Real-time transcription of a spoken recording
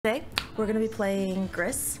We're gonna be playing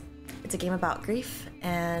GRIS. It's a game about grief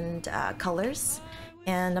and colors,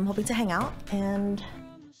 and I'm hoping to hang out and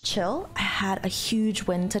chill. I had a huge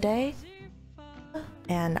win today,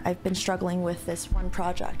 and I've been struggling with this one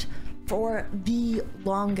project for the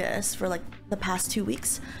longest, for like the past 2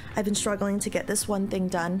 weeks. I've been struggling to get this one thing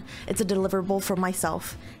done. It's a deliverable for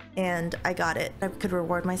myself, and I got it. I could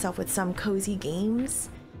reward myself with some cozy games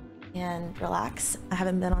and relax. I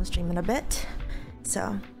haven't been on stream in a bit, so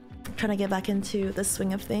I'm trying to get back into the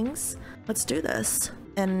swing of things. Let's do this.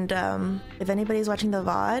 And if anybody's watching the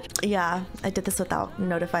VOD, yeah, I did this without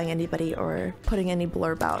notifying anybody or putting any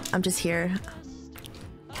blurb out. I'm just here.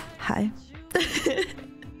 Hi.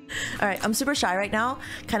 All right, I'm super shy right now,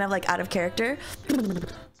 kind of like out of character. All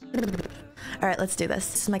right, let's do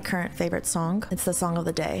this. This is my current favorite song. It's the song of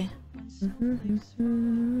the day.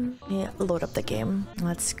 Yeah, load up the game.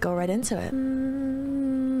 Let's go right into it.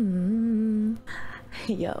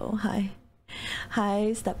 Yo, hi.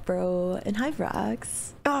 Hi, Step Bro, and hi,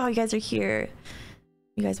 Vrox. Oh, you guys are here.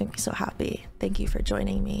 You guys make me so happy. Thank you for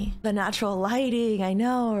joining me. The natural lighting, I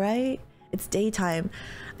know, right? It's daytime.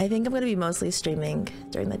 I think I'm gonna be mostly streaming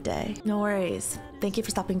during the day. No worries. Thank you for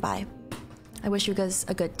stopping by. I wish you guys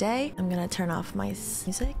a good day. I'm gonna turn off my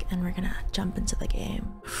music and we're gonna jump into the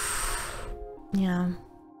game. Yeah,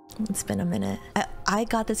 it's been a minute. I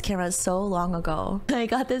got this camera so long ago. I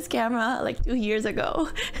got this camera like 2 years ago.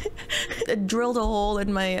 It drilled a hole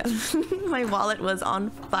in my my wallet was on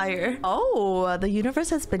fire. Oh, the universe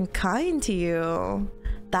has been kind to you.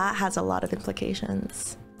 That has a lot of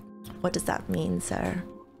implications. What does that mean, sir?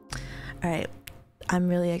 All right, I'm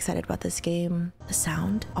really excited about this game. The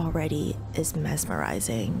sound already is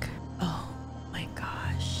mesmerizing. Oh my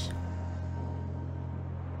gosh.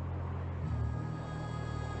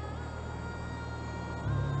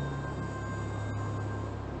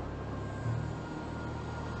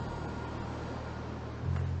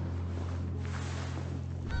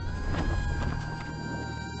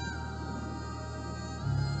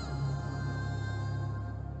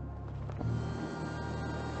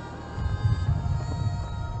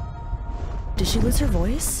 Did she lose her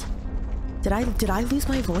voice? Did I lose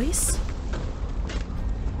my voice?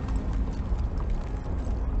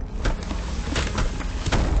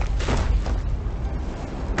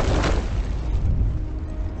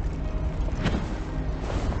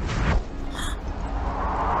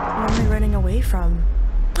 Where am I running away from?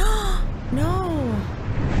 No!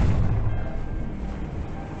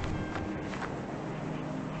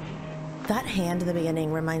 That hand in the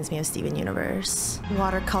beginning reminds me of Steven Universe.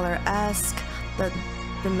 Watercolor-esque. The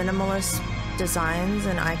minimalist designs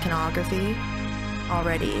and iconography,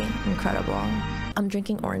 already incredible. I'm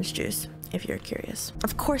drinking orange juice, if you're curious.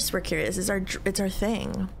 Of course we're curious, it's our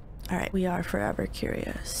thing. All right, we are forever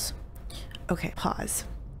curious. Okay, pause.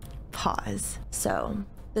 So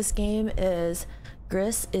this game is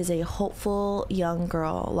GRIS is a hopeful young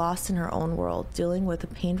girl lost in her own world, dealing with a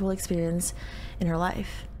painful experience in her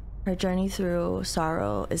life. Her journey through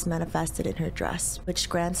sorrow is manifested in her dress, which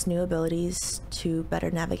grants new abilities to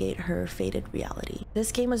better navigate her fated reality.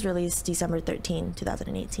 This game was released December 13,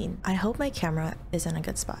 2018. I hope my camera is in a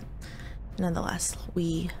good spot. Nonetheless,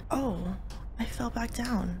 oh, I fell back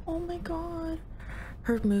down. Oh my god.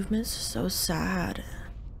 Her movements are so sad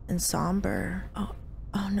and somber. Oh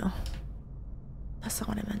no. That's not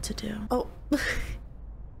what I meant to do. Oh.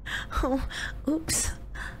 Oh, oops.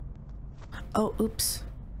 Oh, oops.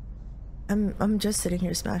 I'm just sitting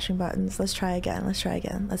here smashing buttons. Let's try again.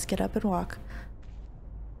 Let's get up and walk.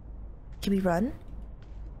 Can we run?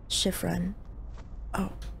 Shift run.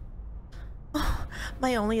 Oh. Oh,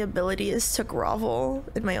 my only ability is to grovel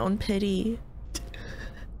in my own pity.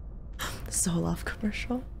 So love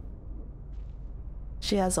commercial.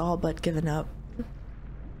 She has all but given up.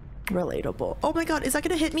 Relatable. Oh my god, is that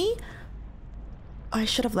gonna hit me? I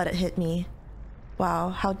should have let it hit me.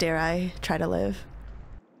 Wow, how dare I try to live.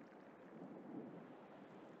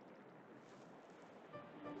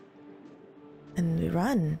 And we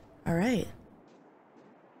run. All right.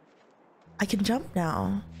 I can jump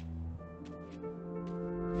now.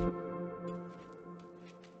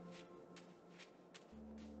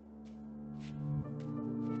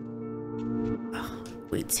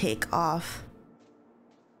 We take off.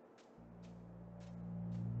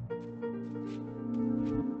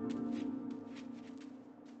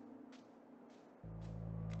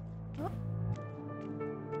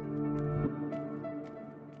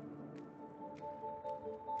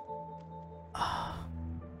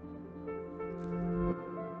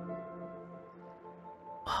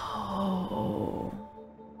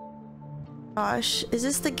 Gosh, is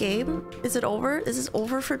this the game? Is it over? Is this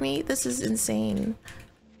over for me? This is insane.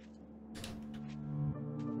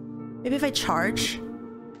 Maybe if I charge?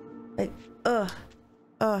 Like,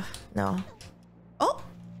 no. Oh!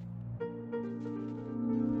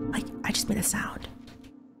 I just made a sound.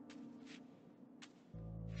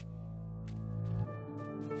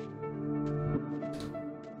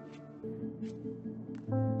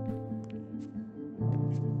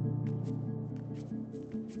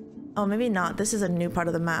 Oh, maybe not. This is a new part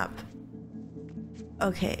of the map.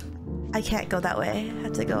 Okay, I can't go that way. I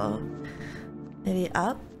have to go maybe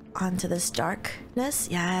up onto this darkness.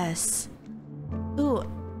 Yes. Ooh,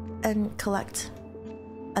 and collect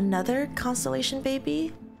another constellation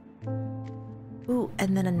baby. Ooh,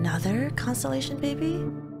 and then another constellation baby.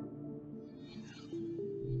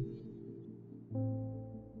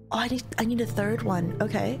 Oh, I need a third one.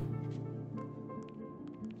 Okay.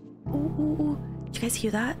 Ooh, ooh, ooh. Did you guys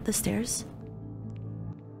hear that? The stairs?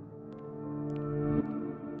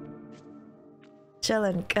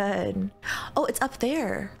 Chillin', good. Oh, it's up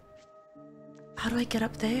there. How do I get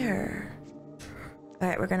up there? All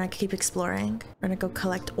right, we're gonna keep exploring. We're gonna go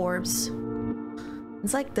collect orbs.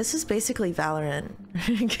 It's like, this is basically Valorant.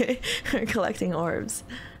 Okay, we're collecting orbs.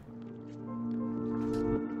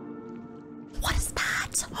 What is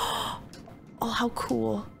that? Oh, how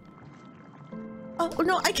cool. Oh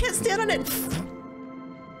no, I can't stand on it.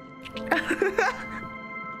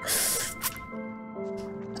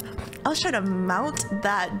 I was trying to mount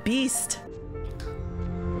that beast.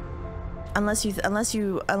 Unless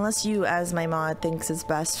you as my mod thinks it's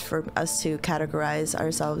best for us to categorize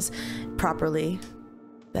ourselves properly,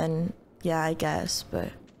 then yeah, I guess, but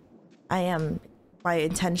my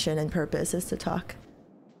intention and purpose is to talk.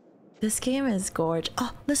 This game is gorgeous.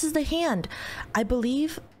 Oh, this is the hand. I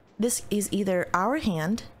believe this is either our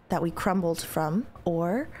hand that we crumbled from,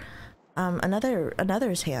 or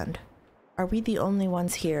another's hand. Are we the only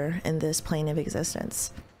ones here in this plane of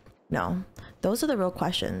existence? No, those are the real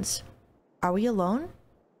questions. Are we alone?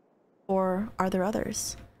 Or are there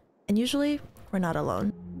others? And usually, we're not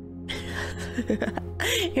alone.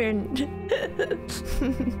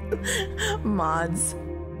 Mods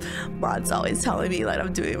always telling me like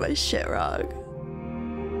I'm doing my shit wrong.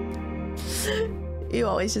 You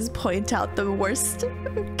always just point out the worst.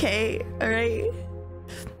 Okay, all right.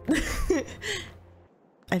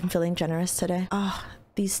 I'm feeling generous today. Oh,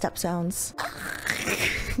 these step sounds.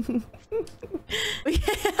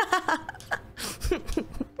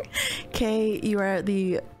 Kay, you are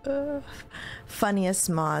the funniest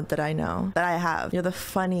mod that I know, that I have. You're the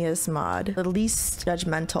funniest mod, the least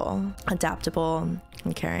judgmental, adaptable,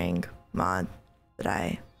 and caring mod that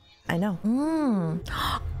I know.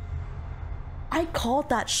 I called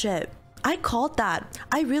that shit. I called that.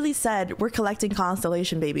 I really said we're collecting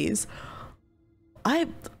constellation babies. I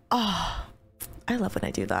love when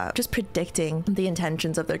I do that. Just predicting the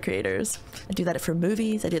intentions of their creators. I do that for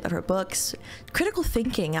movies. I do that for books. Critical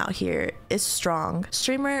thinking out here is strong.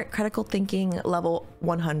 Streamer critical thinking level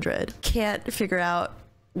 100. Can't figure out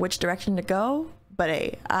which direction to go, but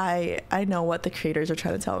hey, I know what the creators are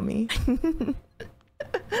trying to tell me.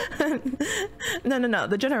 No.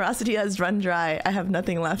 The generosity has run dry. I have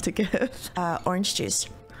nothing left to give. Orange juice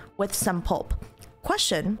with some pulp.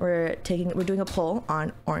 Question, we're doing a poll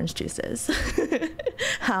on orange juices.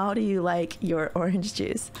 How do you like your orange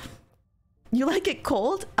juice? You like it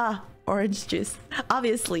cold? Orange juice,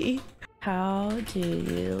 obviously. How do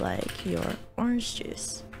you like your orange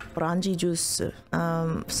juice? Orange juice.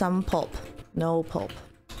 Some pulp, no pulp,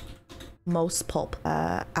 most pulp.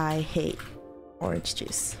 I hate orange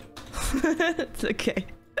juice. It's okay.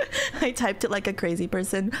 I typed it like a crazy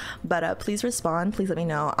person, but please respond. Please let me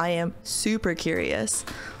know. I am super curious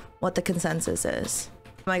what the consensus is.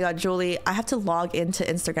 Oh my god, Julie, I have to log into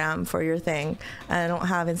Instagram for your thing. I don't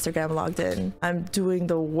have Instagram logged in. I'm doing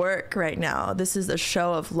the work right now. This is a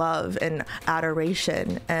show of love and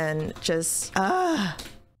adoration and just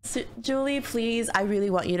so, Julie, please, I really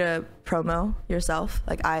want you to promo yourself.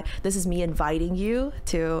 Like this is me inviting you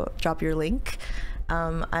to drop your link.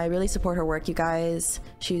 I really support her work, you guys.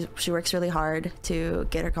 She works really hard to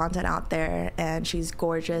get her content out there, and she's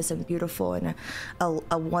gorgeous and beautiful and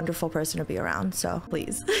a wonderful person to be around. So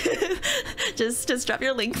please, just drop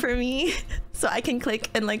your link for me so I can click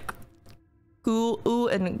and like ooh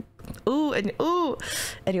and ooh and ooh.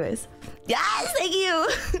 Anyways, yes, thank you.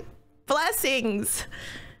 Blessings.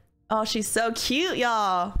 Oh, she's so cute,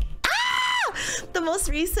 y'all. The most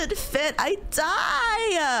recent fit. I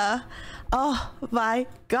die. Oh my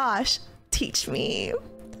gosh, teach me,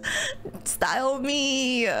 style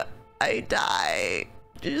me, I die.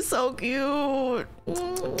 She's so cute.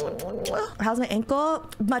 How's my ankle?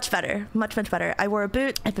 Much better. Much better. I wore a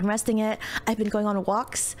boot. I've been resting it. I've been going on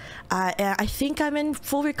walks. And I think I'm in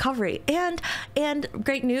full recovery. And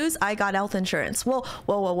great news, I got health insurance.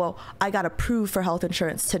 Whoa. I got approved for health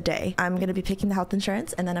insurance today. I'm going to be picking the health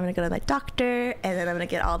insurance, and then I'm going to go to my doctor, and then I'm going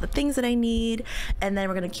to get all the things that I need. And then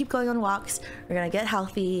we're going to keep going on walks. We're going to get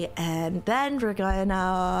healthy, and then we're going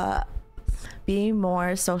to be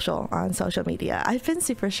more social on social media. I've been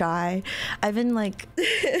super shy. I've been like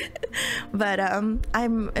but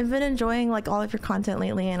I've been enjoying like all of your content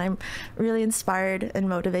lately, and I'm really inspired and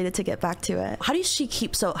motivated to get back to it. How does she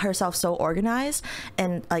keep herself so organized?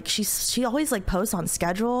 And like she always like posts on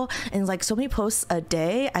schedule, and like so many posts a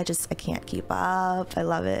day. I can't keep up. I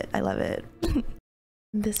love it.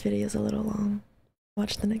 This video is a little long.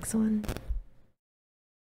 Watch the next one.